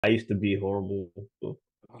I used to be horrible.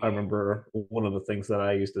 I remember one of the things that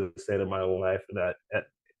I used to say to my wife that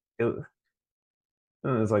it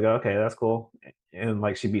was like, okay, that's cool. And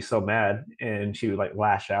like she'd be so mad and she would like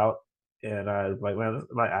lash out. And I was like, man,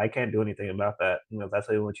 like I can't do anything about that. You know, if that's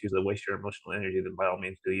how you want to choose to waste your emotional energy, then by all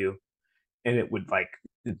means do you. And it would like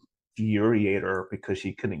infuriate her because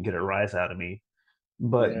she couldn't get a rise out of me.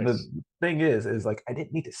 But the Yes. thing is like I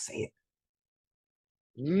didn't need to say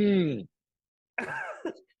Mm. it.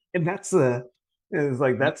 And that's the is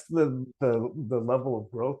like that's the level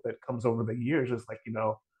of growth that comes over the years. Is like,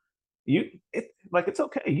 it's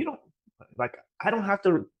okay. You don't like I don't have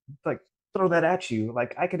to like throw that at you.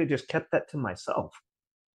 Like I could have just kept that to myself.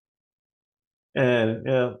 And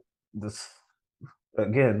this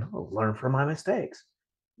again, learn from my mistakes.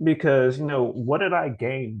 Because what did I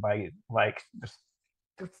gain by like just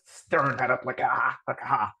stirring that up like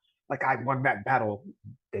I won that battle,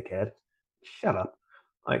 dickhead. Shut up.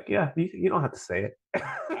 Like, yeah, you don't have to say I,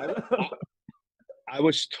 it. I I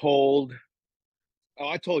was told. Oh,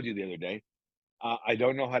 I told you the other day. I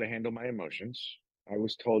don't know how to handle my emotions. I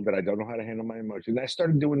was told that I don't know how to handle my emotions. I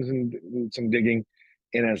started doing some digging,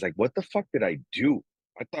 and I was like, "What the fuck did I do?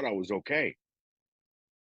 I thought I was okay.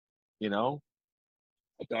 You know,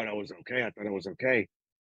 I thought I was okay. I thought I was okay."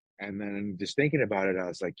 And then just thinking about it, I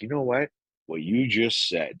was like, "You know what? What you just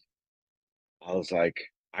said." I was like,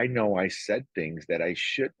 "I know I said things that I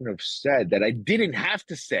shouldn't have said, that I didn't have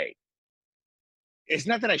to say. It's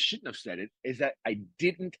not that I shouldn't have said it; is that I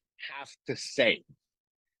didn't have to say.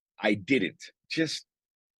 I didn't. Just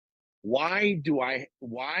why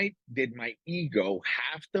did my ego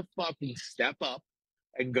have to fucking step up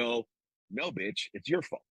and go, no, bitch, it's your fault?